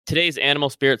Today's Animal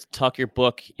Spirits Talk Your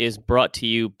Book is brought to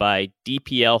you by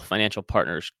DPL Financial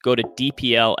Partners. Go to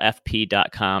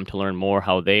dplfp.com to learn more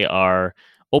how they are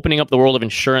opening up the world of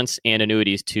insurance and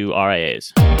annuities to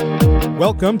RIAs.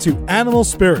 Welcome to Animal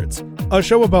Spirits, a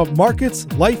show about markets,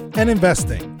 life, and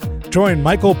investing. Join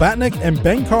Michael Batnick and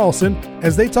Ben Carlson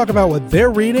as they talk about what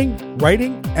they're reading,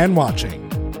 writing, and watching.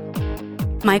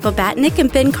 Michael Batnick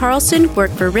and Ben Carlson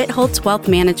work for Ritholtz Wealth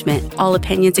Management. All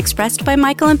opinions expressed by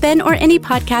Michael and Ben or any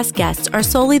podcast guests are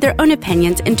solely their own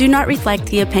opinions and do not reflect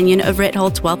the opinion of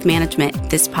Ritholtz Wealth Management.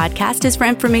 This podcast is for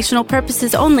informational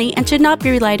purposes only and should not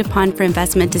be relied upon for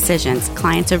investment decisions.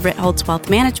 Clients of Ritholtz Wealth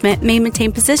Management may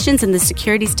maintain positions in the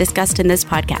securities discussed in this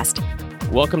podcast.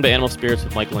 Welcome to Animal Spirits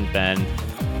with Michael and Ben.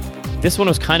 This one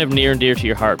was kind of near and dear to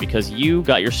your heart because you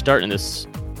got your start in this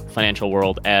financial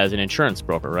world as an insurance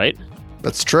broker, right?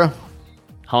 That's true.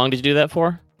 How long did you do that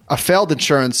for? A failed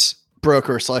insurance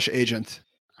broker / agent.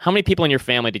 How many people in your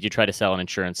family did you try to sell an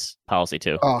insurance policy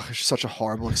to? Oh, it's such a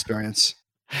horrible experience.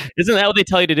 Isn't that what they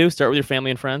tell you to do? Start with your family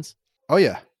and friends? Oh,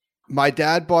 yeah. My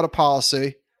dad bought a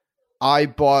policy. I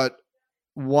bought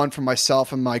one for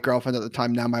myself and my girlfriend at the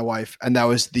time, now my wife, and that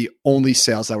was the only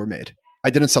sales that were made. I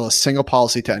didn't sell a single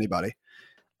policy to anybody.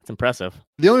 It's impressive.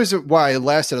 The only reason why I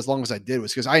lasted as long as I did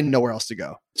was because I had nowhere else to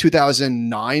go.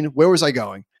 2009, where was I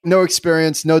going? No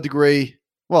experience, no degree.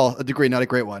 Well, a degree, not a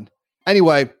great one.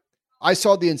 Anyway, I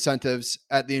saw the incentives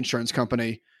at the insurance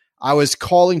company. I was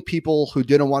calling people who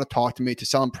didn't want to talk to me to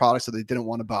sell them products that they didn't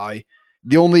want to buy.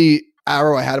 The only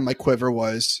arrow I had in my quiver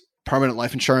was permanent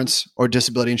life insurance or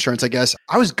disability insurance, I guess.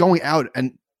 I was going out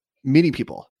and meeting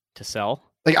people. To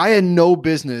sell? Like, I had no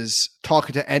business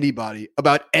talking to anybody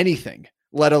about anything,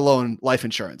 let alone life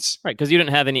insurance. Right, because you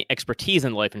didn't have any expertise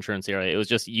in the life insurance area. It was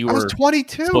just I was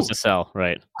 22. Supposed to sell,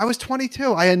 right? I was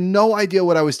 22. I had no idea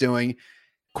what I was doing.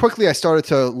 Quickly, I started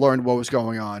to learn what was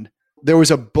going on. There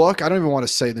was a book. I don't even want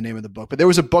to say the name of the book, but there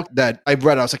was a book that I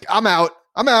read. I was like, I'm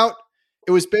out.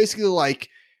 It was basically like,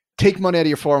 take money out of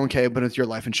your 401k, put it into your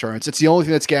life insurance. It's the only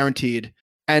thing that's guaranteed.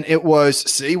 And it was,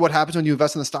 see what happens when you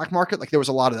invest in the stock market? Like, there was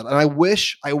a lot of that. And I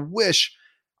wish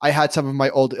I had some of my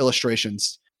old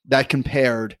illustrations that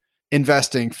compared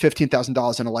investing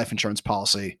 $15,000 in a life insurance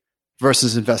policy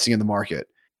versus investing in the market.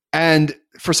 And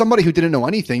for somebody who didn't know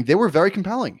anything, they were very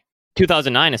compelling.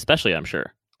 2009 especially, I'm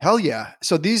sure. Hell yeah.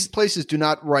 So these places do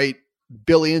not write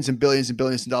billions and billions and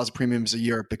billions of dollars of premiums a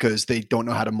year because they don't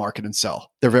know how to market and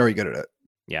sell. They're very good at it.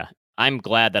 Yeah. I'm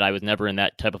glad that I was never in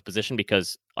that type of position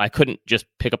because I couldn't just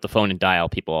pick up the phone and dial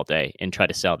people all day and try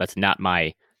to sell. That's not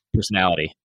my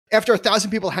personality. After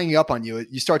 1,000 people hanging up on you,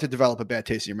 you start to develop a bad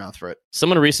taste in your mouth for it.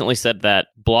 Someone recently said that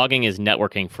blogging is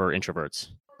networking for introverts.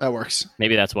 That works.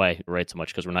 Maybe that's why I write so much,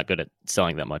 because we're not good at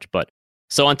selling that much. But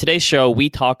so on today's show, we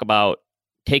talk about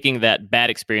taking that bad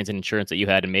experience in insurance that you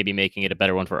had and maybe making it a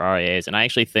better one for RIAs. And I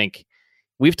actually think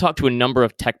we've talked to a number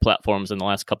of tech platforms in the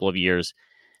last couple of years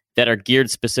that are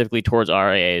geared specifically towards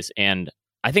RIAs. And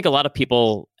I think a lot of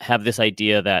people have this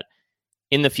idea that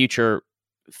in the future,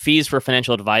 fees for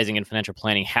financial advising and financial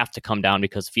planning have to come down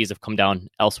because fees have come down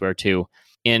elsewhere too.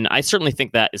 And I certainly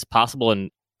think that is possible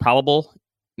and probable,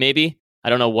 maybe. I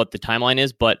don't know what the timeline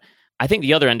is, but I think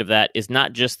the other end of that is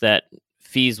not just that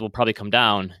fees will probably come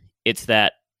down, it's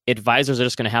that advisors are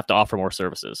just going to have to offer more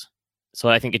services. So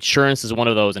I think insurance is one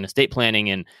of those, and estate planning,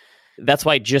 and that's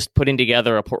why just putting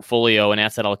together a portfolio and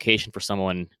asset allocation for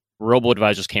someone,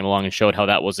 robo-advisors came along and showed how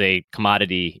that was a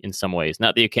commodity in some ways.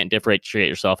 Not that you can't differentiate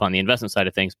yourself on the investment side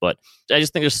of things, but I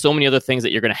just think there's so many other things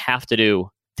that you're going to have to do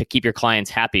to keep your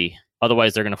clients happy.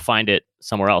 Otherwise, they're going to find it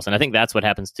somewhere else. And I think that's what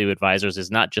happens to advisors,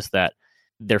 is not just that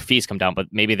their fees come down, but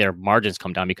maybe their margins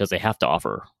come down because they have to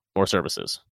offer more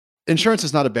services. Insurance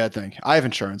is not a bad thing. I have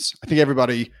insurance. I think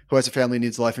everybody who has a family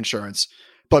needs life insurance.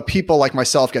 But people like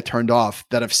myself get turned off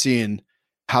that have seen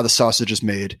how the sausage is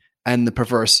made and the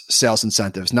perverse sales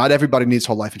incentives. Not everybody needs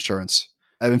whole life insurance.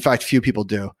 In fact, few people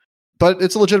do. But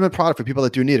it's a legitimate product for people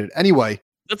that do need it. Anyway.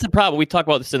 That's the problem. We talk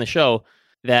about this in the show,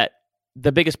 that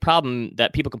the biggest problem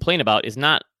that people complain about is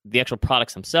not the actual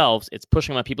products themselves. It's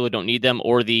pushing them on people who don't need them,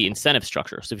 or the incentive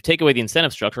structure. So if you take away the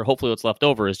incentive structure, hopefully what's left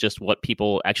over is just what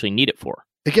people actually need it for.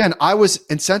 Again, I was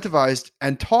incentivized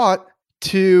and taught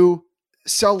to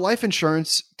sell life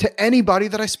insurance to anybody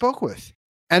that I spoke with.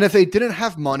 And if they didn't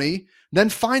have money, then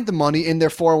find the money in their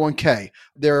 401k.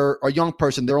 They're a young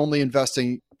person. They're only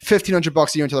investing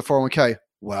 $1,500 a year into the 401k.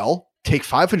 Well, take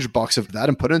 $500 of that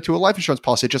and put it into a life insurance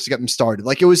policy just to get them started.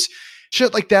 Like, it was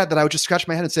shit like that I would just scratch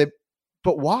my head and say,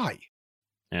 but why?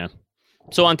 Yeah.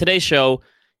 So on today's show,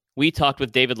 we talked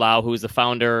with David Lau, who is the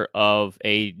founder of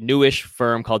a newish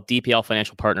firm called DPL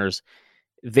Financial Partners.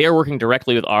 they're working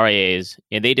directly with RIAs,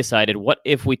 and they decided, what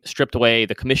if we stripped away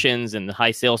the commissions and the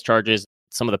high sales charges,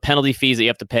 some of the penalty fees that you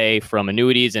have to pay from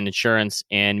annuities and insurance,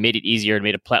 and made it easier and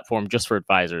made a platform just for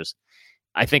advisors?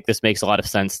 I think this makes a lot of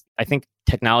sense. I think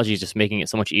technology is just making it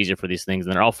so much easier for these things,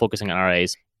 and they're all focusing on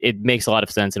RIAs. It makes a lot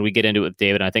of sense, and we get into it with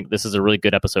David. And I think this is a really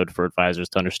good episode for advisors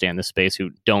to understand this space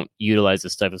who don't utilize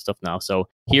this type of stuff now. So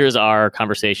here's our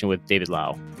conversation with David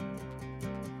Lau.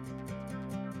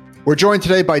 We're joined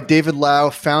today by David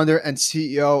Lau, founder and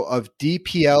CEO of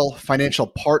DPL Financial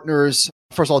Partners.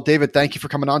 First of all, David, thank you for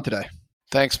coming on today.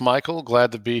 Thanks, Michael.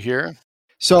 Glad to be here.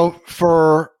 So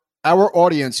for our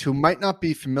audience who might not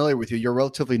be familiar with you, you're a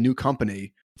relatively new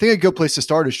company. I think a good place to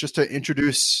start is just to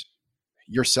introduce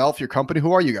yourself, your company.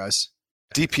 Who are you guys?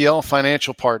 DPL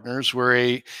Financial Partners, we're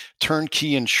a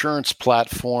turnkey insurance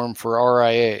platform for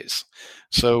RIAs.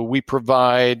 So we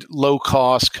provide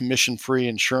low-cost, commission-free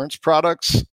insurance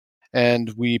products,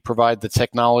 and we provide the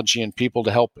technology and people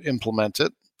to help implement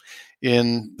it.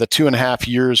 In the 2.5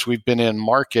 years we've been in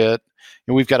market,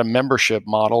 and we've got a membership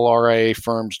model. RIA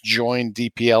firms join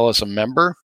DPL as a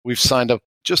member. We've signed up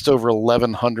just over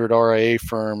 1,100 RIA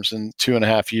firms in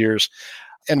 2.5 years.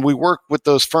 And we work with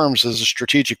those firms as a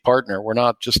strategic partner. We're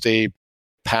not just a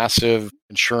passive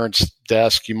insurance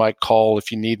desk you might call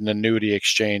if you need an annuity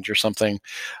exchange or something.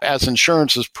 As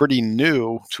insurance is pretty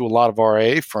new to a lot of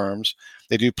RIA firms,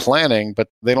 they do planning, but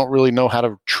they don't really know how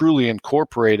to truly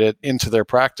incorporate it into their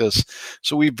practice.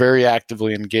 So we very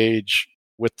actively engage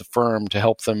with the firm to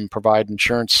help them provide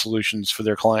insurance solutions for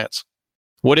their clients.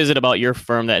 What is it about your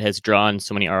firm that has drawn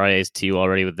so many RIAs to you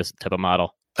already with this type of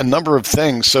model? A number of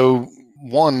things. So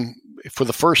one, for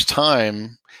the first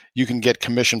time, you can get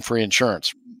commission-free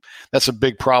insurance. That's a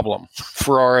big problem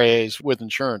for RIAs with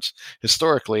insurance.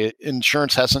 Historically,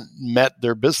 insurance hasn't met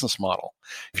their business model.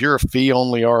 If you're a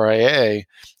fee-only RIA,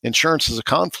 insurance is a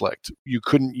conflict. You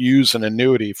couldn't use an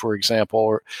annuity, for example,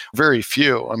 or very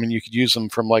few. I mean, you could use them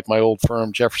from like my old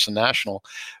firm, Jefferson National,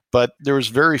 but there was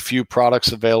very few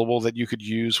products available that you could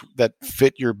use that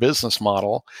fit your business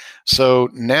model. So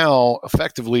now,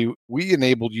 effectively, we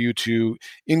enabled you to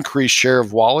increase share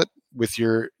of wallet with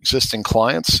your existing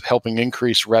clients, helping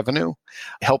increase revenue,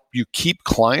 help you keep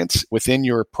clients within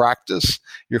your practice.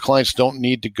 Your clients don't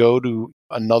need to go to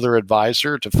another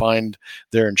advisor to find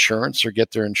their insurance or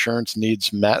get their insurance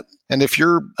needs met. And if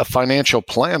you're a financial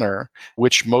planner,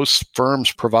 which most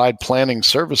firms provide planning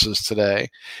services today,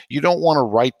 you don't want to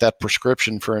write that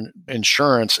prescription for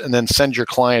insurance and then send your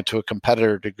client to a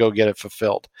competitor to go get it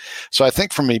fulfilled. So I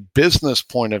think from a business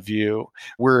point of view,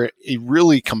 we're a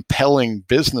really compelling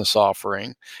business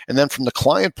offering. And then from the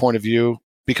client point of view,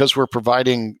 because we're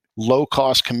providing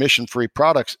low-cost, commission-free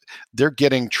products, they're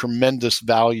getting tremendous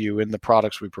value in the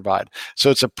products we provide.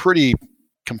 So it's a pretty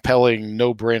compelling,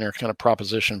 no-brainer kind of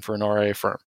proposition for an RIA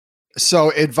firm.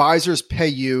 So advisors pay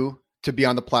you to be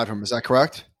on the platform. Is that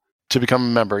correct? To become a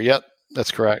member. Yep,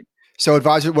 that's correct. So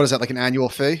advisor, what is that, like an annual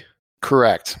fee?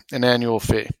 Correct, an annual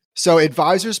fee. So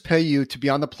advisors pay you to be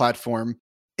on the platform.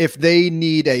 If they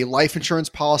need a life insurance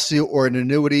policy or an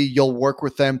annuity, you'll work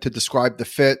with them to describe the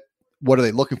fit. What are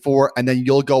they looking for? And then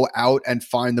you'll go out and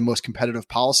find the most competitive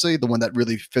policy, the one that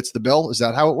really fits the bill. Is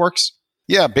that how it works?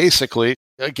 Yeah, basically.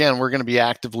 Again, we're going to be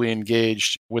actively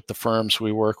engaged with the firms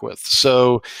we work with.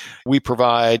 So we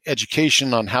provide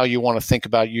education on how you want to think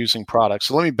about using products.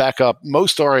 So let me back up.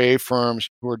 Most RIA firms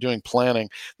who are doing planning,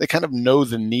 they kind of know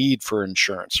the need for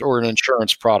insurance or an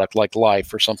insurance product like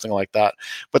life or something like that.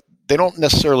 But they don't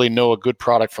necessarily know a good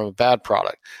product from a bad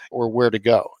product or where to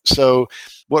go. So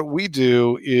what we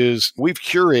do is we've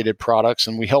curated products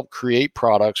and we help create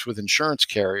products with insurance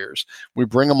carriers. We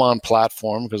bring them on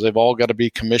platform because they've all got to be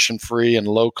commission free and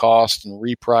low cost and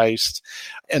repriced.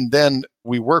 And then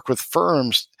we work with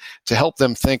firms to help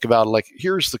them think about, like,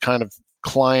 here's the kind of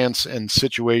clients and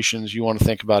situations you want to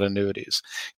think about annuities.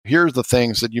 Here's the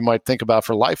things that you might think about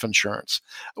for life insurance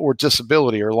or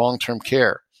disability or long-term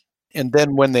care. And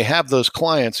then when they have those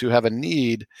clients who have a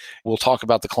need, we'll talk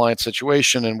about the client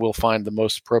situation and we'll find the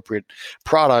most appropriate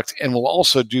product. And we'll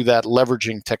also do that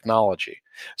leveraging technology.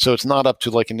 So it's not up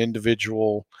to like an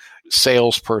individual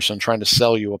salesperson trying to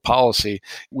sell you a policy.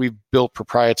 We've built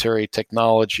proprietary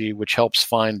technology which helps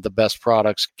find the best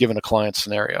products given a client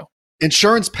scenario.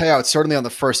 Insurance payouts, certainly on the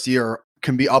first year,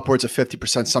 can be upwards of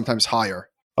 50%, sometimes higher.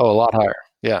 Oh, a lot higher.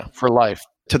 Yeah, for life.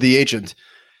 To the agent.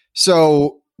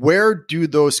 So where do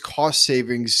those cost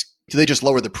savings, do they just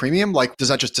lower the premium? Like, does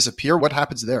that just disappear? What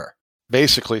happens there?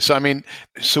 Basically. So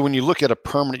when you look at a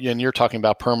permanent, and you're talking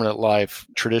about permanent life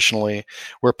traditionally,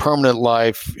 where permanent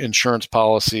life insurance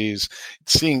policies,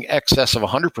 seeing excess of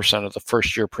 100% of the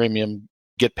first year premium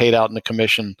get paid out in a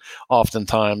commission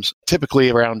oftentimes, typically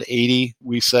around 80,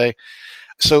 we say.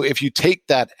 So if you take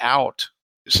that out,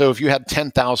 so if you had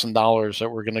 $10,000 that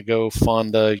we're going to go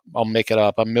fund I'll make it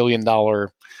up, $1 million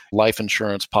life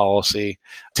insurance policy,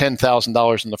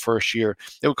 $10,000 in the first year,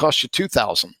 it would cost you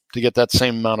 $2,000 to get that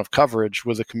same amount of coverage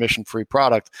with a commission-free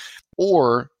product.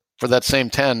 Or for that same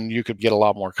 10, you could get a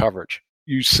lot more coverage.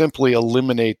 You simply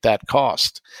eliminate that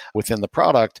cost within the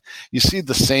product. You see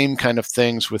the same kind of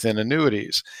things within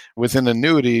annuities. Within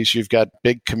annuities, you've got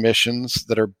big commissions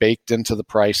that are baked into the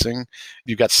pricing.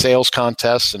 You've got sales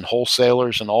contests and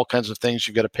wholesalers and all kinds of things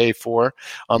you've got to pay for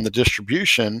on the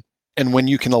distribution. And when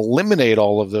you can eliminate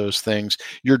all of those things,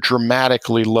 you're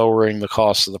dramatically lowering the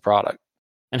cost of the product.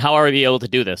 And how are you able to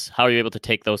do this? How are you able to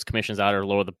take those commissions out or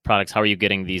lower the products? How are you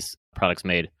getting these products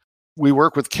made? We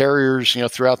work with carriers,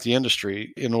 throughout the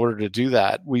industry in order to do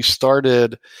that. We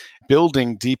started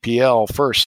building DPL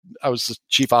first. I was the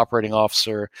chief operating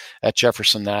officer at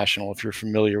Jefferson National, if you're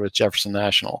familiar with Jefferson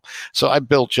National. So I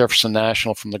built Jefferson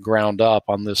National from the ground up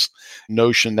on this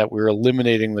notion that we were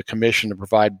eliminating the commission to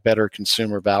provide better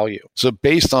consumer value. So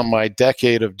based on my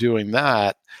decade of doing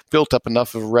that, built up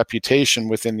enough of a reputation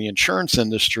within the insurance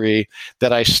industry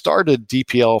that I started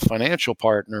DPL Financial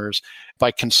Partners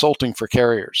by consulting for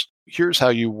carriers. Here's how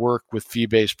you work with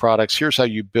fee-based products. Here's how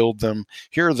you build them.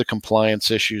 Here are the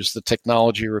compliance issues, the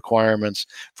technology requirements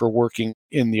for working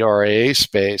in the RIA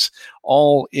space,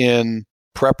 all in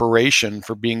preparation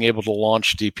for being able to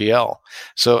launch DPL.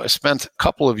 So I spent a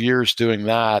couple of years doing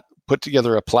that, put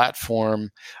together a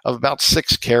platform of about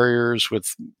 6 carriers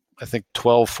with, I think,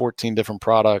 12, 14 different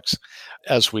products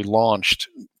as we launched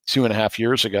 2.5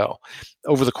 years ago.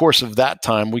 Over the course of that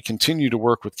time, we continue to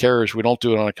work with carriers. We don't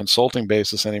do it on a consulting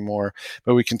basis anymore,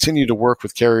 but we continue to work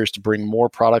with carriers to bring more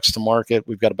products to market.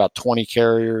 We've got about 20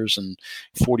 carriers and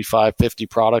 45, 50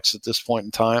 products at this point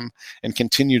in time, and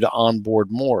continue to onboard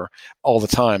more all the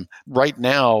time. Right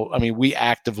now, we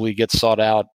actively get sought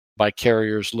out by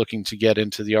carriers looking to get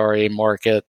into the RIA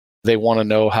market. They want to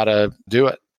know how to do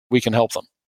it. We can help them.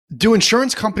 Do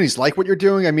insurance companies like what you're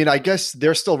doing? I guess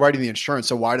they're still writing the insurance,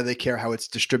 so why do they care how it's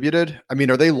distributed?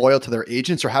 Are they loyal to their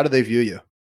agents, or how do they view you?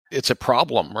 It's a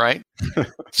problem, right?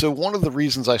 So one of the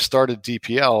reasons I started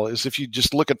DPL is if you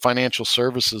just look at financial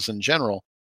services in general,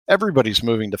 everybody's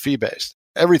moving to fee-based.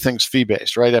 Everything's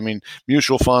fee-based, right?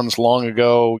 Mutual funds long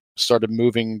ago started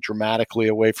moving dramatically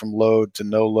away from load to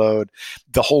no load.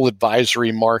 The whole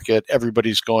advisory market,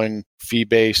 everybody's going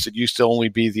fee-based. It used to only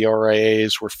be the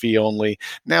RIAs were fee only.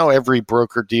 Now every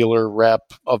broker, dealer,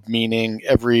 rep of meaning,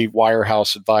 every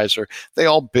wirehouse advisor, they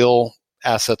all bill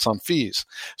assets on fees.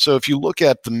 So if you look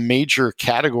at the major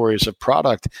categories of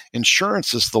product,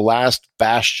 insurance is the last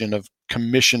bastion of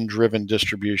commission-driven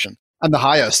distribution. And the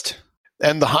highest.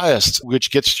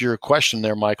 Which gets to your question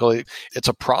there, Michael. It's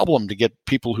a problem to get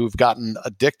people who've gotten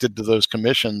addicted to those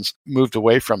commissions moved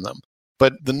away from them.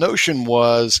 But the notion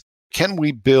was, can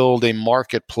we build a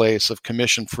marketplace of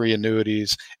commission-free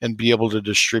annuities and be able to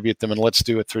distribute them? And let's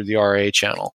do it through the RIA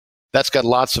channel. That's got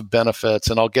lots of benefits,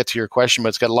 and I'll get to your question, but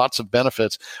it's got lots of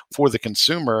benefits for the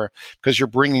consumer because you're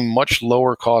bringing much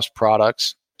lower cost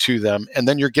products to them, and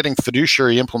then you're getting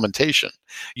fiduciary implementation.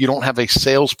 You don't have a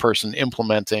salesperson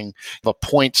implementing a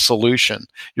point solution.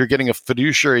 You're getting a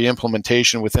fiduciary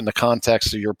implementation within the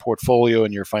context of your portfolio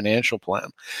and your financial plan.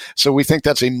 So we think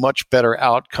that's a much better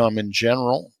outcome in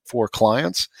general for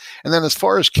clients. And then as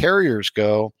far as carriers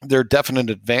go, there are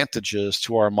definite advantages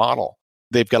to our model.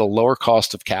 They've got a lower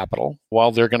cost of capital.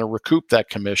 While they're going to recoup that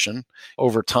commission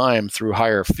over time through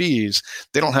higher fees,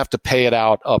 they don't have to pay it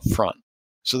out up front.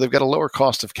 So they've got a lower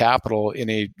cost of capital in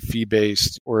a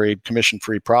fee-based or a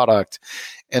commission-free product.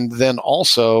 And then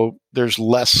also there's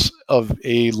less of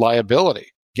a liability.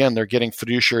 Again, they're getting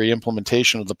fiduciary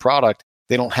implementation of the product.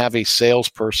 They don't have a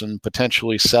salesperson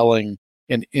potentially selling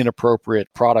an inappropriate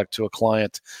product to a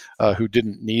client who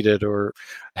didn't need it or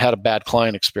had a bad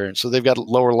client experience. So they've got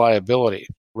lower liability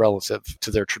relative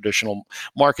to their traditional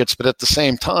markets. But at the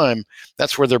same time,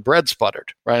 that's where their bread's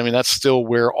buttered, right? That's still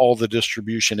where all the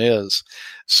distribution is.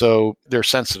 So they're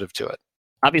sensitive to it.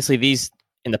 Obviously, these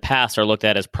in the past are looked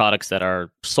at as products that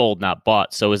are sold, not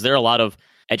bought. So is there a lot of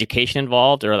education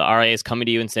involved, or are the RIAs coming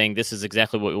to you and saying, this is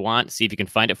exactly what we want, see if you can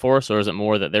find it for us? Or is it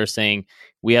more that they're saying,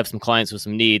 we have some clients with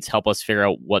some needs, help us figure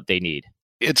out what they need?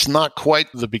 It's not quite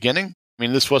the beginning.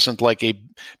 This wasn't like a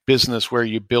business where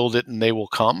you build it and they will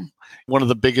come. One of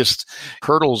the biggest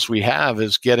hurdles we have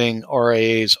is getting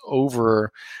RIAs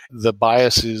over the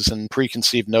biases and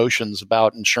preconceived notions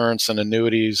about insurance and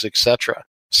annuities, et cetera.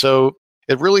 So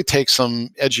it really takes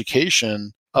some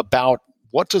education about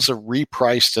what does a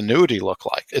repriced annuity look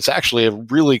like. It's actually a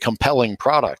really compelling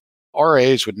product.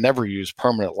 RAs would never use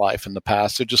permanent life in the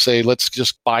past. They'd just say, let's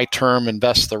just buy term,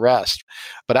 invest the rest.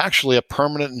 But actually, a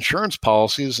permanent insurance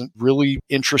policy is a really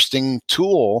interesting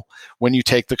tool when you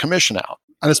take the commission out.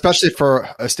 And especially for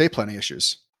estate planning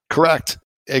issues. Correct.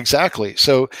 Exactly.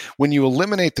 So when you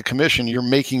eliminate the commission, you're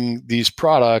making these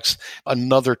products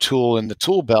another tool in the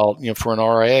tool belt, for an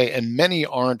RIA, and many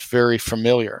aren't very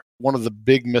familiar. One of the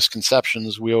big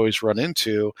misconceptions we always run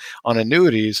into on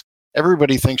annuities,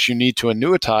 everybody thinks you need to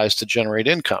annuitize to generate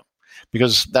income,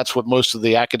 because that's what most of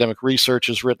the academic research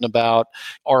is written about.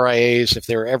 RIAs, if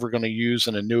they're ever going to use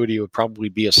an annuity, it would probably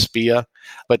be a SPIA.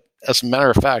 But as a matter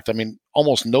of fact,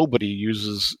 almost nobody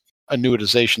uses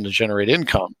annuitization to generate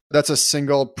income. That's a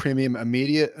single premium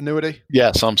immediate annuity?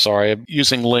 Yes, I'm sorry. I'm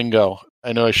using lingo.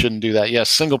 I know I shouldn't do that. Yes,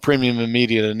 single premium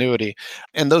immediate annuity.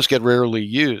 And those get rarely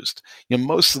used.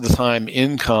 Most of the time,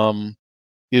 income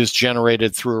is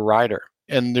generated through a rider.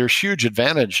 And there's huge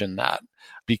advantage in that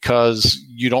because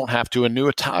you don't have to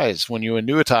annuitize. When you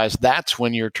annuitize, that's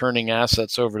when you're turning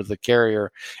assets over to the carrier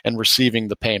and receiving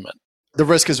the payment. The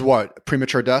risk is what?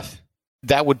 Premature death?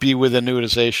 That would be with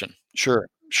annuitization. Sure.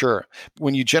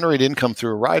 When you generate income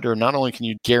through a rider, not only can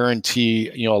you guarantee,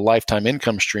 a lifetime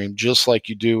income stream, just like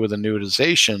you do with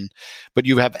annuitization, but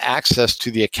you have access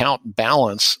to the account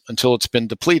balance until it's been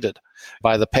depleted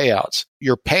by the payouts.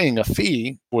 You're paying a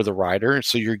fee for the rider,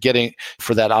 so you're getting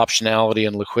for that optionality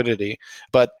and liquidity.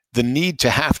 But the need to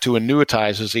have to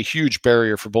annuitize is a huge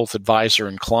barrier for both advisor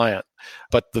and client.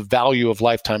 But the value of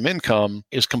lifetime income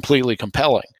is completely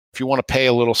compelling. If you want to pay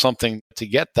a little something to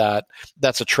get that,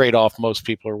 that's a trade-off most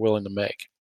people are willing to make.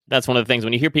 That's one of the things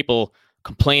when you hear people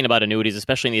complain about annuities,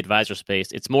 especially in the advisor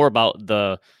space, it's more about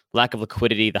the lack of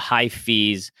liquidity, the high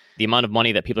fees, the amount of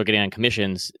money that people are getting on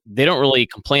commissions. They don't really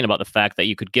complain about the fact that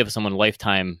you could give someone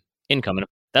lifetime income. And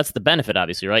that's the benefit,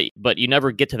 obviously, right? But you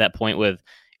never get to that point with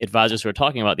advisors who are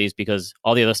talking about these because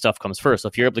all the other stuff comes first. So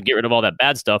if you're able to get rid of all that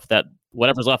bad stuff, that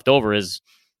whatever's left over is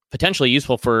potentially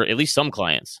useful for at least some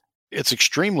clients. It's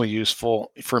extremely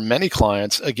useful for many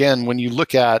clients. Again, when you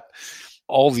look at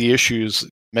all the issues,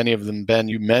 many of them, Ben,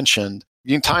 you mentioned,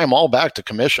 you can tie them all back to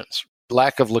commissions.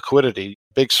 Lack of liquidity,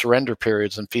 big surrender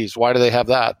periods and fees. Why do they have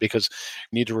that? Because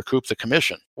you need to recoup the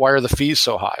commission. Why are the fees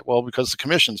so high? Well, because the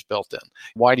commission's built in.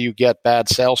 Why do you get bad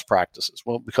sales practices?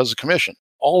 Well, because of commission.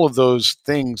 All of those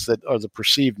things that are the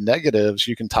perceived negatives,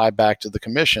 you can tie back to the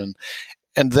commission.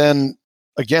 And then,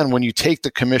 again, when you take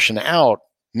the commission out,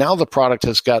 now the product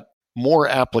has got more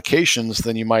applications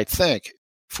than you might think.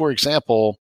 For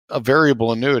example, a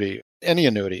variable annuity, any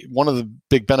annuity, one of the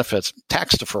big benefits,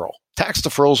 tax deferral. Tax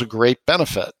deferral is a great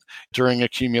benefit during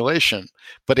accumulation.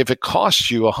 But if it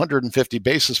costs you 150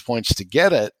 basis points to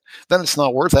get it, then it's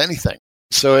not worth anything.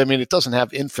 So, it doesn't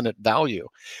have infinite value.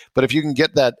 But if you can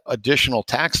get that additional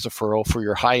tax deferral for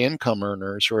your high income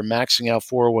earners who are maxing out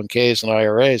 401ks and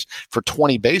IRAs for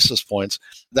 20 basis points,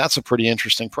 that's a pretty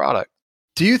interesting product.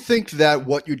 Do you think that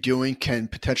what you're doing can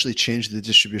potentially change the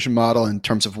distribution model in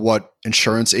terms of what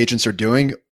insurance agents are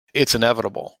doing? It's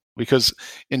inevitable because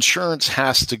insurance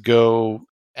has to go,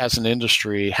 as an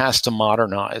industry, has to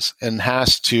modernize and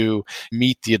has to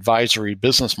meet the advisory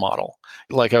business model.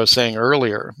 Like I was saying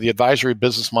earlier, the advisory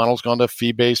business model has gone to a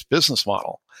fee-based business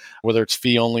model, whether it's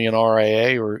fee-only in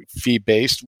RIA or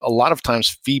fee-based. A lot of times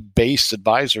fee-based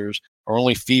advisors are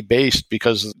only fee-based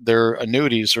because their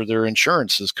annuities or their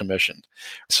insurance is commissioned.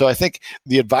 So I think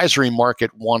the advisory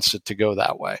market wants it to go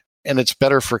that way. And it's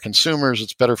better for consumers,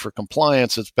 it's better for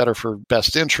compliance, it's better for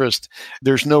best interest.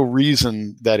 There's no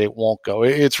reason that it won't go.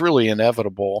 It's really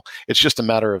inevitable. It's just a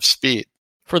matter of speed.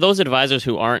 For those advisors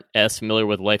who aren't as familiar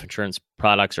with life insurance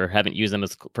products or haven't used them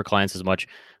for clients as much,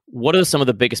 what are some of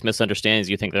the biggest misunderstandings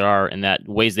you think there are in that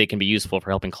ways they can be useful for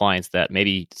helping clients that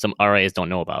maybe some RIAs don't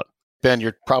know about? Ben,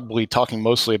 you're probably talking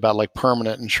mostly about like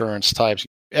permanent insurance types.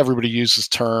 Everybody uses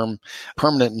term.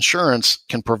 Permanent insurance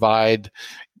can provide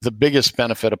the biggest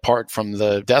benefit apart from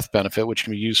the death benefit, which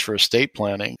can be used for estate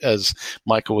planning, as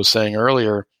Michael was saying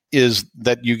earlier, is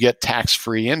that you get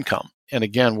tax-free income. And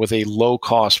again, with a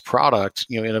low-cost product,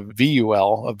 in a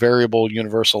VUL, a variable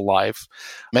universal life,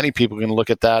 many people can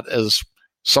look at that as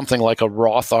something like a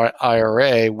Roth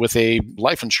IRA with a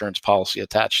life insurance policy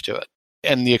attached to it.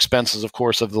 And the expenses, of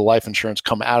course, of the life insurance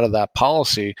come out of that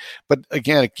policy. But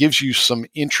again, it gives you some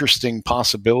interesting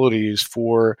possibilities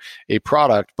for a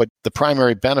product. But the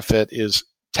primary benefit is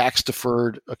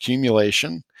tax-deferred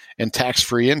accumulation and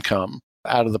tax-free income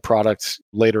out of the product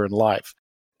later in life.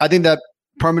 I think that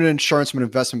permanent insurance from an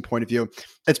investment point of view,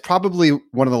 it's probably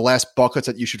one of the last buckets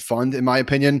that you should fund, in my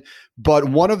opinion. But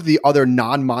one of the other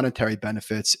non-monetary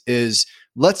benefits is,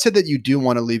 let's say that you do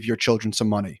want to leave your children some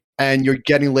money. and you're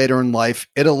getting later in life,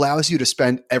 it allows you to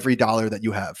spend every dollar that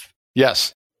you have.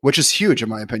 Yes. Which is huge in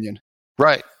my opinion.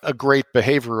 Right. A great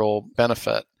behavioral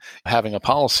benefit having a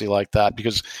policy like that.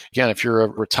 Because again, if you're a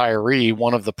retiree,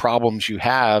 one of the problems you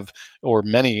have, or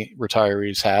many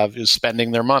retirees have, is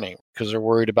spending their money because they're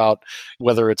worried about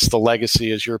whether it's the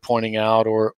legacy, as you're pointing out,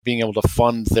 or being able to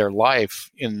fund their life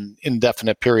in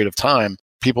indefinite period of time.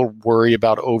 People worry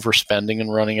about overspending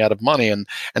and running out of money. And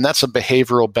that's a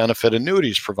behavioral benefit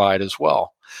annuities provide as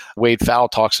well. Wade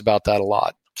Pfau talks about that a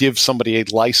lot. Give somebody a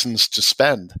license to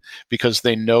spend because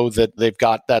they know that they've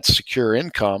got that secure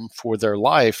income for their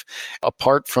life.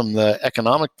 Apart from the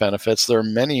economic benefits, there are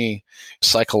many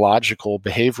psychological,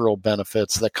 behavioral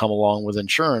benefits that come along with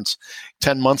insurance.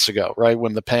 10 months ago, right,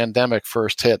 when the pandemic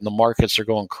first hit and the markets are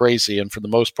going crazy and for the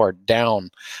most part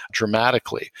down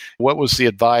dramatically, what was the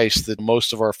advice that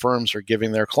most of our firms are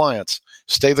giving their clients?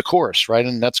 Stay the course, right?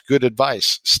 And that's good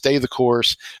advice. Stay the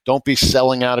course. Don't be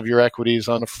selling out of your equities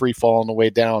on a free fall on the way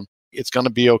down. It's going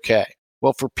to be okay.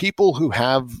 Well, for people who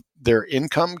have their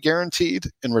income guaranteed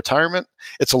in retirement,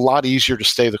 it's a lot easier to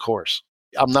stay the course.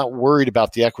 I'm not worried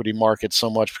about the equity market so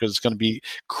much because it's going to be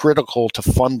critical to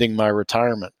funding my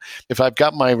retirement. If I've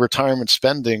got my retirement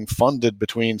spending funded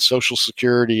between Social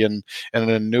Security and an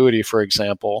annuity, for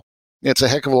example, it's a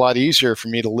heck of a lot easier for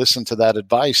me to listen to that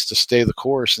advice to stay the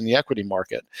course in the equity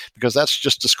market because that's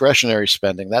just discretionary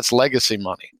spending. That's legacy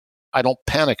money. I don't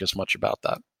panic as much about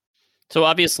that. So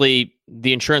obviously,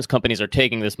 the insurance companies are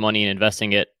taking this money and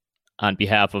investing it on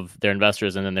behalf of their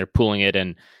investors, and then they're pooling it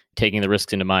and taking the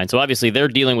risks into mind. So obviously, they're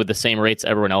dealing with the same rates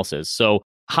everyone else is. So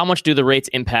how much do the rates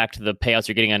impact the payouts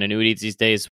you're getting on annuities these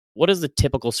days? What does the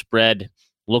typical spread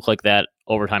look like that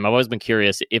over time? I've always been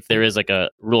curious if there is like a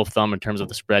rule of thumb in terms of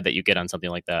the spread that you get on something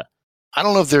like that. I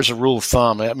don't know if there's a rule of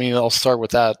thumb. I mean, I'll start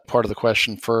with that part of the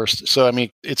question first. So, I mean,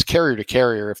 it's carrier to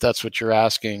carrier, if that's what you're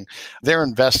asking. They're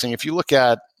investing. If you look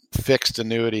at fixed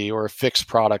annuity or a fixed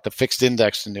product, a fixed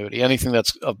index annuity, anything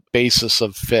that's a basis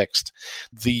of fixed,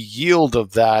 the yield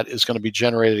of that is going to be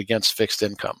generated against fixed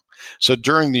income. So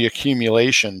during the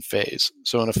accumulation phase,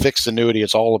 so in a fixed annuity,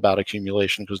 it's all about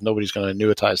accumulation because nobody's going to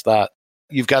annuitize that.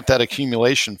 You've got that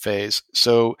accumulation phase.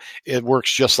 So it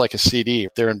works just like a CD.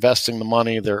 They're investing the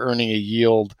money, they're earning a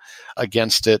yield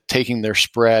against it, taking their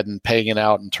spread and paying it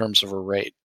out in terms of a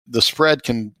rate. The spread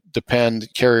can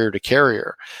depend carrier to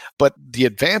carrier, but the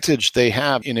advantage they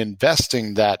have in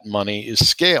investing that money is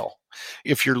scale.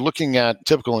 If you're looking at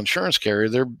typical insurance carrier,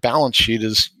 their balance sheet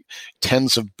is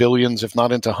tens of billions, if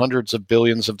not into hundreds of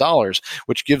billions of dollars,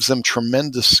 which gives them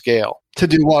tremendous scale. To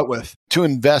do what with? To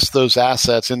invest those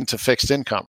assets into fixed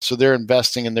income. So they're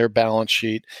investing in their balance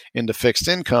sheet into fixed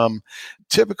income.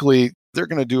 Typically, they're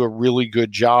going to do a really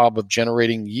good job of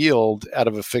generating yield out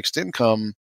of a fixed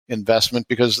income investment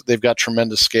because they've got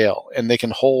tremendous scale and they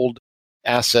can hold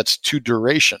assets to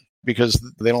duration because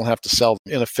they don't have to sell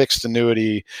in a fixed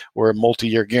annuity or a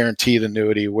multi-year guaranteed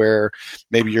annuity where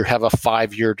maybe you have a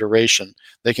 5-year duration.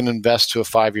 They can invest to a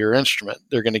 5-year instrument.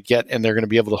 They're going to get and they're going to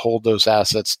be able to hold those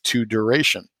assets to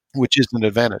duration, which is an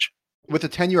advantage. With a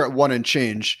 10-year at 1 and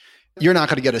change, you're not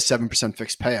going to get a 7%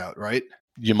 fixed payout, right?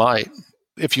 You might.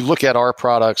 If you look at our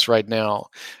products right now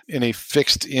in a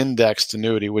fixed indexed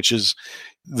annuity, which is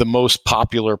the most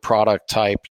popular product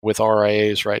type with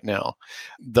RIAs right now,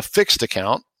 the fixed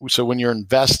account. So when you're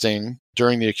investing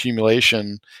during the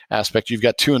accumulation aspect, you've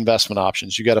got two investment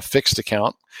options. You got a fixed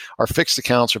account. Our fixed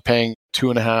accounts are paying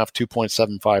 2.5%,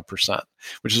 2.75%,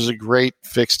 which is a great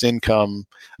fixed income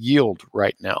yield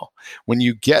right now. When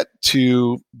you get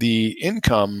to the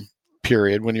income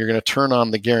period, when you're going to turn on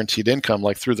the guaranteed income,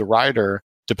 like through the rider,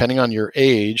 depending on your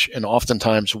age and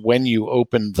oftentimes when you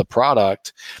open the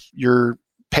product, your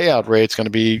payout rate is going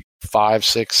to be 5,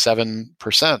 6,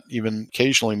 7%, even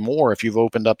occasionally more if you've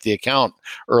opened up the account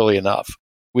early enough.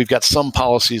 We've got some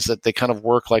policies that they kind of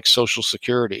work like Social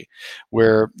Security,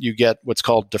 where you get what's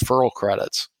called deferral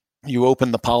credits. You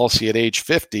open the policy at age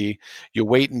 50, you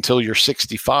wait until you're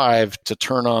 65 to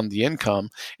turn on the income,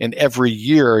 and every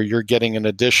year you're getting an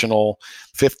additional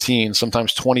 15,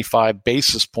 sometimes 25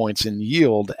 basis points in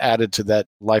yield added to that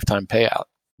lifetime payout.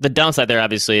 The downside there,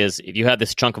 obviously, is if you have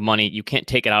this chunk of money, you can't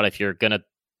take it out if you're going to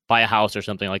buy a house or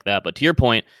something like that. But to your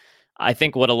point, I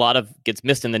think what a lot of gets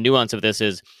missed in the nuance of this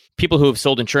is people who have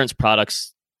sold insurance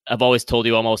products have always told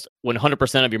you almost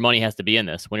 100% of your money has to be in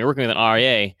this. When you're working with an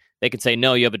RIA, they can say,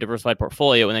 no, you have a diversified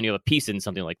portfolio, and then you have a piece in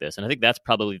something like this. And I think that's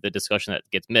probably the discussion that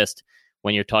gets missed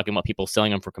when you're talking about people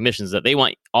selling them for commissions, that they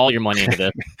want all your money into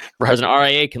this. Right. Whereas an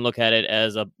RIA can look at it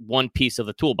as a one piece of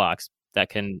the toolbox that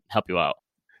can help you out.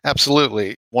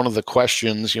 Absolutely. One of the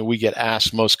questions we get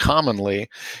asked most commonly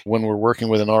when we're working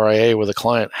with an RIA with a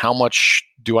client, how much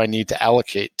do I need to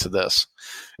allocate to this?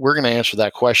 We're going to answer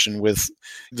that question with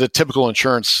the typical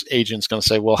insurance agent's going to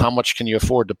say, well, how much can you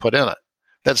afford to put in it?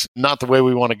 That's not the way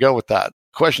we want to go with that.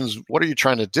 The question is, what are you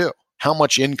trying to do? How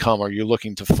much income are you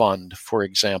looking to fund, for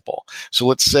example? So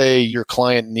let's say your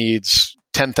client needs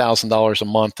 $10,000 a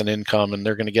month in income and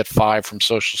they're going to get $5,000 from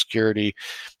Social Security.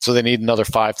 So they need another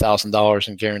 $5,000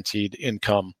 in guaranteed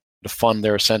income to fund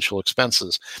their essential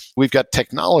expenses. We've got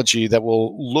technology that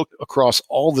will look across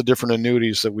all the different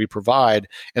annuities that we provide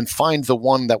and find the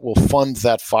one that will fund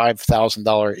that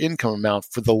 $5,000 income amount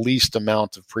for the least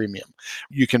amount of premium.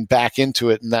 You can back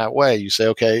into it in that way. You say,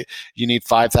 okay, you need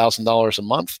 $5,000 a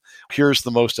month. Here's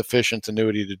the most efficient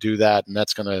annuity to do that. And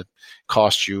that's going to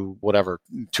cost you whatever,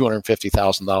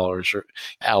 $250,000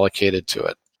 allocated to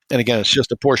it. And again, it's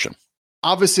just a portion.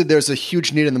 Obviously, there's a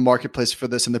huge need in the marketplace for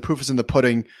this, and the proof is in the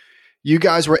pudding. You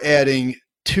guys were adding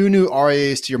 2 new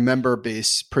RIAs to your member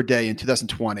base per day in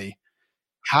 2020.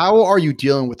 How are you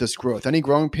dealing with this growth? Any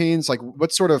growing pains? Like,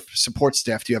 what sort of support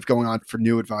staff do you have going on for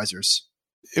new advisors?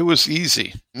 It was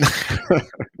easy.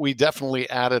 We definitely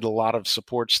added a lot of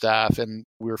support staff, and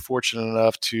we were fortunate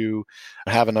enough to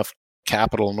have enough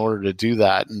capital in order to do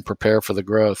that and prepare for the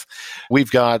growth.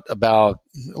 We've got about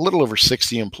a little over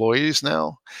 60 employees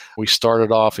now. We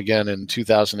started off again in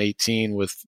 2018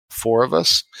 with 4 of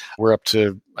us. We're up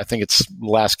to, I think it's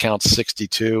last count,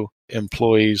 62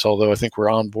 employees, although I think we're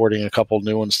onboarding a couple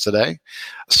new ones today.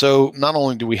 So not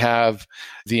only do we have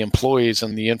the employees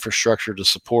and the infrastructure to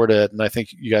support it, and I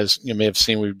think you guys may have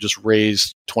seen we've just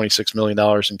raised $26 million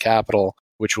in capital,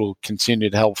 which will continue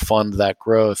to help fund that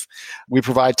growth. We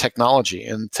provide technology,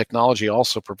 and technology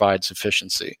also provides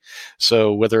efficiency.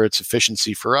 So whether it's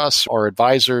efficiency for us or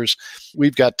advisors,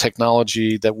 we've got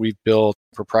technology that we've built,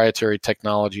 proprietary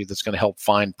technology that's going to help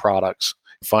find products,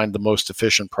 find the most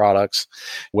efficient products,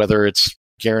 whether it's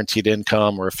guaranteed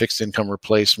income or a fixed income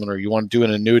replacement, or you want to do an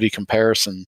annuity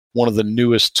comparison. One of the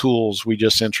newest tools we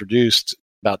just introduced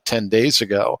about 10 days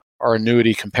ago, our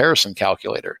annuity comparison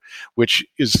calculator, which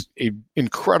is an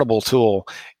incredible tool.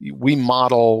 We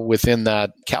model within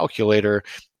that calculator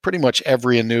pretty much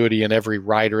every annuity and every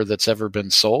rider that's ever been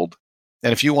sold.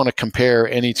 And if you want to compare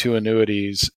any 2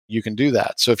 annuities, you can do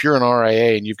that. So if you're an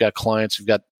RIA and you've got clients who've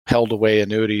got held away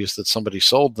annuities that somebody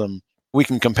sold them, we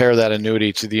can compare that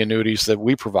annuity to the annuities that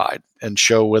we provide and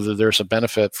show whether there's a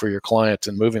benefit for your client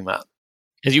in moving that.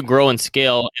 As you grow and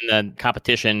scale and the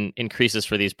competition increases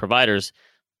for these providers,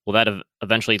 will that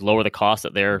eventually lower the cost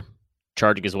that they're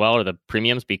charging as well, or the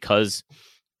premiums, because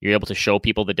you're able to show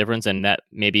people the difference, and that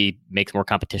maybe makes more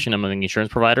competition among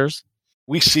insurance providers?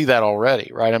 We see that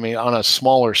already, right? I mean, on a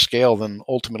smaller scale than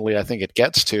ultimately I think it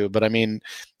gets to. But I mean,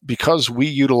 because we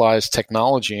utilize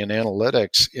technology and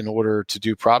analytics in order to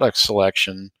do product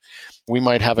selection, we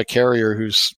might have a carrier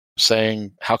who's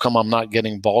saying, how come I'm not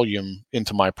getting volume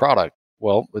into my product?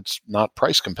 Well, it's not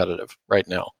price competitive right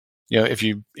now. If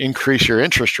you increase your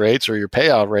interest rates or your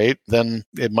payout rate, then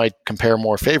it might compare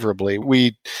more favorably.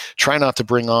 We try not to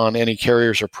bring on any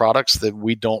carriers or products that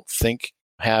we don't think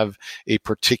have a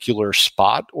particular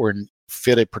spot or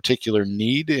fit a particular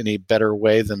need in a better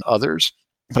way than others.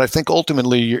 But I think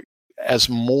ultimately, as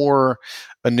more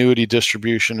annuity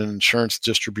distribution and insurance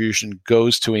distribution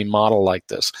goes to a model like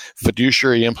this,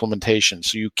 fiduciary implementation,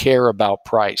 so you care about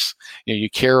price, you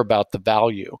care about the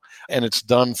value, and it's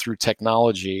done through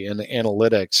technology and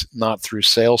analytics, not through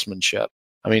salesmanship.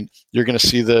 I mean, you're going to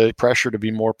see the pressure to be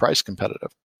more price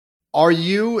competitive. Are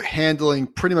you handling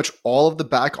pretty much all of the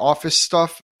back office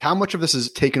stuff? How much of this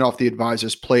is taken off the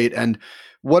advisor's plate? And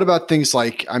what about things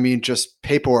like, just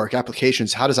paperwork,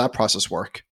 applications? How does that process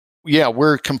work? Yeah,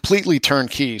 we're completely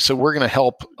turnkey. So we're going to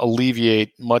help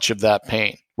alleviate much of that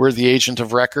pain. We're the agent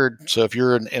of record. So if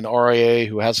you're an RIA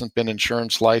who hasn't been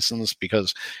insurance licensed,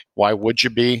 because why would you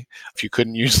be if you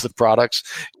couldn't use the products?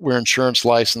 We're insurance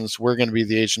licensed. We're going to be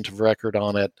the agent of record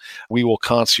on it. We will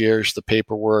concierge the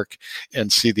paperwork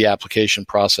and see the application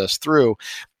process through.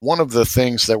 One of the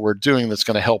things that we're doing that's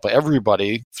going to help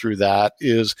everybody through that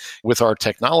is with our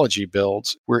technology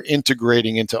builds, we're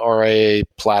integrating into RIA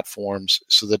platforms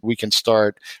so that we can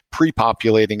start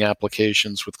pre-populating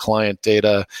applications with client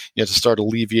data, to start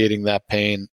alleviating that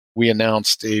pain. We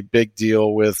announced a big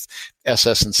deal with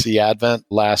SS&C Advent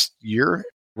last year,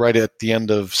 right at the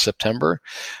end of September.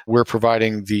 We're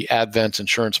providing the Advent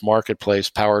Insurance Marketplace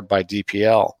powered by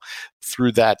DPL.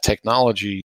 Through that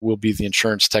technology, will be the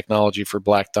insurance technology for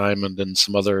Black Diamond and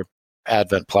some other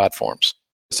Advent platforms.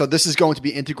 So this is going to be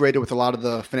integrated with a lot of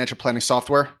the financial planning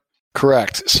software?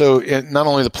 Correct. So not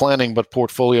only the planning, but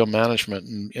portfolio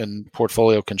management and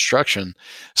portfolio construction.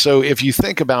 So if you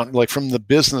think about, like, from the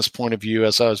business point of view,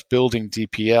 as I was building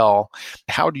DPL,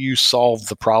 how do you solve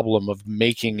the problem of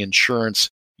making insurance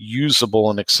usable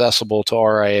and accessible to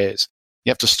RIAs? You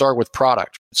have to start with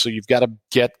product. So you've got to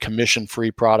get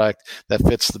commission-free product that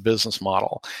fits the business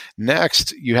model.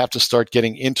 Next, you have to start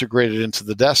getting integrated into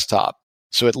the desktop.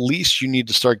 So at least you need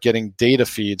to start getting data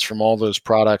feeds from all those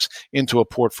products into a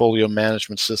portfolio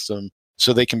management system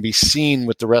so they can be seen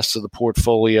with the rest of the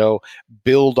portfolio,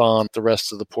 build on the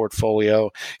rest of the portfolio,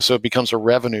 so it becomes a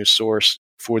revenue source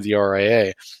for the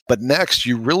RIA. But next,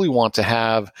 you really want to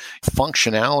have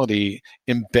functionality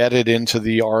embedded into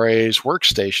the RIA's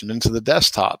workstation, into the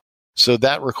desktop. So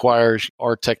that requires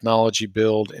our technology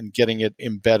build and getting it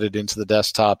embedded into the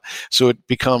desktop so it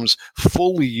becomes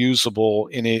fully usable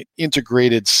in an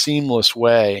integrated, seamless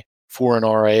way for an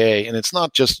RIA. And it's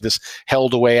not just this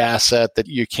held away asset that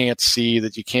you can't see,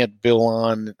 that you can't bill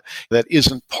on, that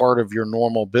isn't part of your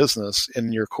normal business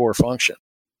and your core function.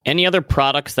 Any other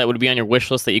products that would be on your wish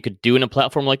list that you could do in a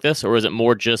platform like this? Or is it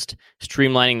more just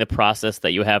streamlining the process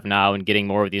that you have now and getting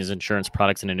more of these insurance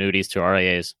products and annuities to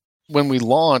RIAs? When we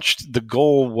launched, the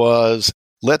goal was,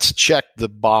 let's check the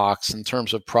box in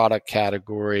terms of product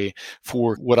category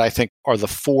for what I think are the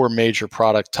 4 major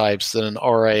product types that an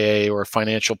RIA or a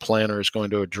financial planner is going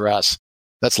to address.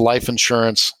 That's life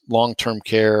insurance, long-term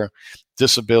care,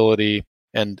 disability,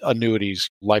 and annuities,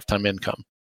 lifetime income.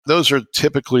 Those are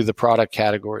typically the product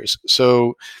categories.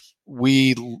 So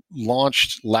we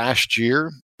launched last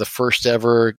year the first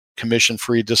ever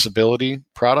commission-free disability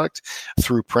product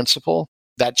through Principal.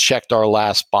 That checked our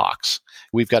last box.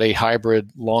 We've got a hybrid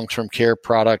long-term care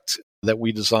product that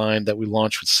we designed, that we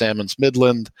launched with Salmons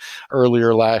Midland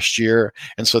earlier last year.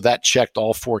 And so that checked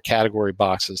all 4 category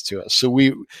boxes to us. So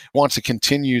we want to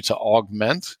continue to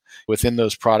augment within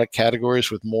those product categories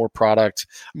with more product,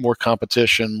 more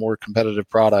competition, more competitive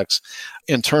products.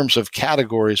 In terms of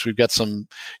categories, we've got some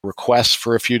requests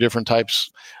for a few different types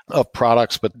of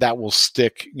products, but that will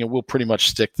stick, we'll pretty much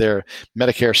stick there.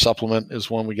 Medicare supplement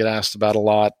is one we get asked about a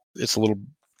lot. It's a little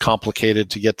complicated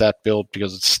to get that built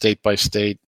because it's state by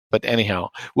state. But anyhow,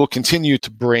 we'll continue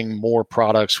to bring more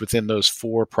products within those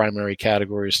 4 primary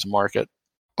categories to market.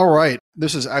 All right.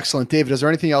 This is excellent. David, is there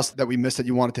anything else that we missed that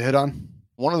you wanted to hit on?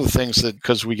 One of the things that,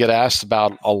 because we get asked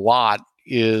about a lot,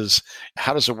 is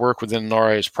how does it work within an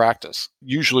RIA's practice?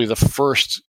 Usually the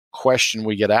first question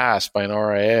we get asked by an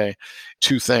RIA,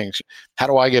 2 things. How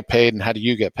do I get paid and how do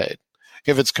you get paid?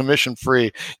 If it's commission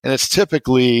free, and it's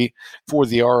typically for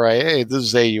the RIA, this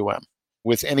is AUM.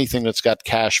 With anything that's got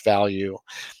cash value,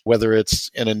 whether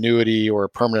it's an annuity or a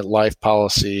permanent life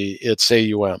policy, it's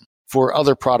AUM. For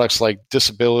other products like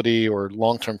disability or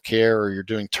long-term care, or you're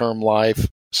doing term life,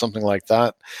 something like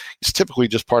that, it's typically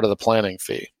just part of the planning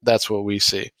fee. That's what we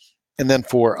see. And then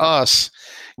for us,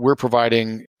 we're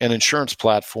providing an insurance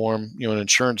platform, an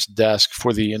insurance desk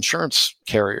for the insurance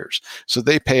carriers. So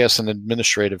they pay us an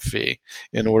administrative fee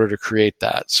in order to create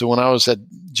that. So when I was at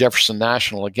Jefferson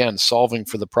National, again, solving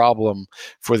for the problem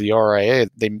for the RIA,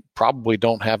 they probably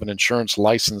don't have an insurance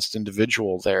licensed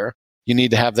individual there. You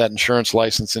need to have that insurance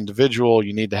licensed individual.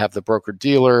 You need to have the broker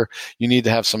dealer. You need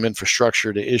to have some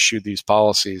infrastructure to issue these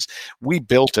policies. We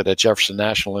built it at Jefferson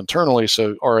National internally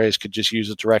so RIAs could just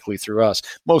use it directly through us.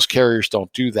 Most carriers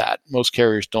don't do that. Most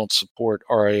carriers don't support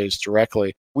RIAs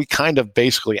directly. We kind of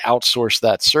basically outsource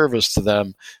that service to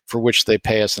them, for which they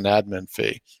pay us an admin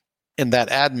fee. And that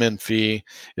admin fee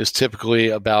is typically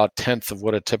about 1/10 of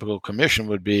what a typical commission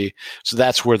would be. So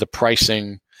that's where the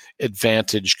pricing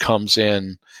advantage comes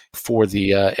in for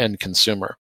the end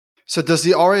consumer. So does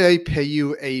the RIA pay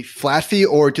you a flat fee,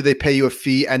 or do they pay you a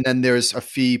fee and then there's a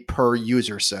fee per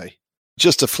user, say?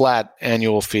 Just a flat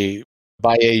annual fee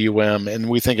by AUM, and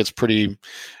we think it's pretty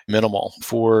minimal.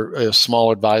 For a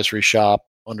small advisory shop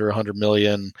under 100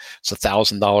 million, it's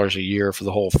 $1,000 a year for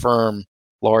the whole firm.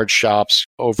 Large shops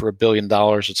over $1 billion,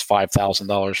 it's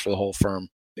 $5,000 for the whole firm.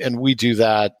 And we do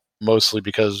that mostly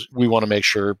because we want to make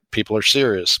sure people are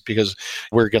serious, because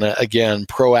we're going to, again,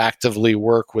 proactively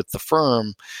work with the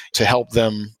firm to help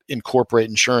them incorporate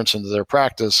insurance into their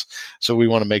practice. So we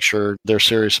want to make sure they're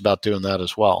serious about doing that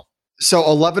as well. So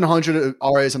 1,100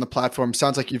 RIAs on the platform.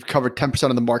 Sounds like you've covered 10%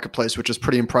 of the marketplace, which is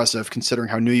pretty impressive considering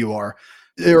how new you are.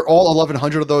 Are all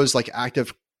 1,100 of those like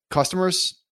active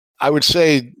customers? I would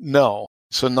say no.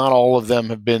 So not all of them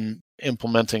have been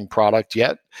implementing product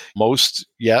yet. Most,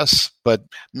 yes, but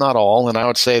not all. And I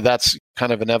would say that's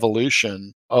kind of an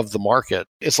evolution of the market.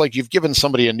 It's like you've given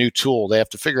somebody a new tool. They have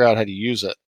to figure out how to use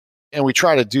it. And we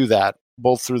try to do that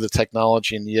both through the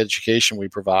technology and the education we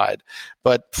provide.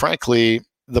 But frankly,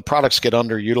 the products get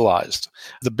underutilized.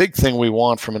 The big thing we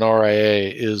want from an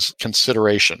RIA is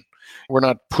consideration. We're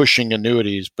not pushing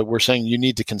annuities, but we're saying you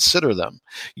need to consider them.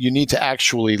 You need to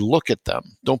actually look at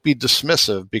them. Don't be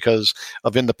dismissive because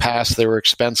of in the past they were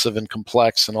expensive and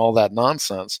complex and all that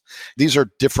nonsense. These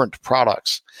are different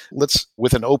products. Let's,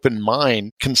 with an open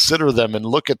mind, consider them and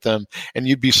look at them, and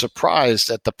you'd be surprised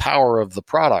at the power of the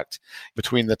product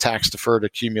between the tax-deferred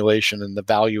accumulation and the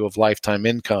value of lifetime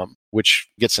income, which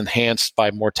gets enhanced by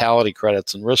mortality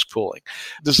credits and risk pooling.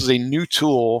 This is a new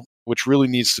tool which really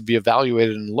needs to be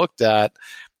evaluated and looked at.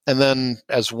 And then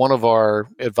as one of our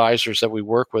advisors that we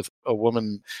work with, a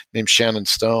woman named Shannon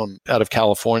Stone out of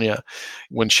California,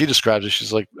 when she describes it,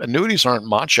 she's like, annuities aren't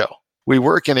macho. We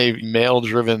work in a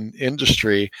male-driven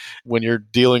industry. When you're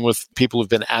dealing with people who've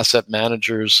been asset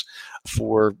managers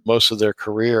for most of their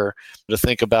career, to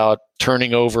think about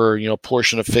turning over, a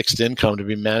portion of fixed income to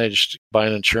be managed by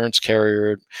an insurance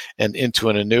carrier and into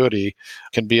an annuity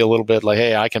can be a little bit like,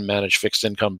 hey, I can manage fixed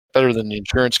income better than the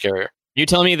insurance carrier. You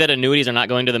telling me that annuities are not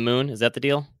going to the moon? Is that the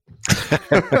deal?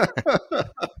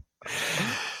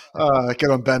 Good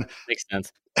one, Ben. Makes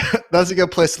sense. That's a good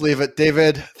place to leave it.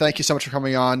 David, thank you so much for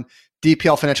coming on.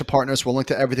 DPL Financial Partners. We'll link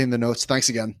to everything in the notes. Thanks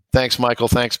again. Thanks, Michael.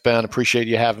 Thanks, Ben. Appreciate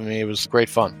you having me. It was great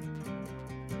fun.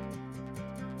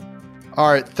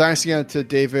 All right. Thanks again to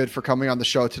David for coming on the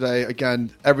show today.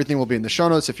 Again, everything will be in the show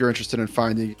notes if you're interested in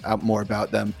finding out more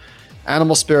about them.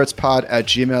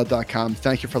 animalspiritspod@gmail.com.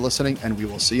 Thank you for listening, and we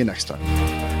will see you next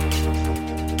time.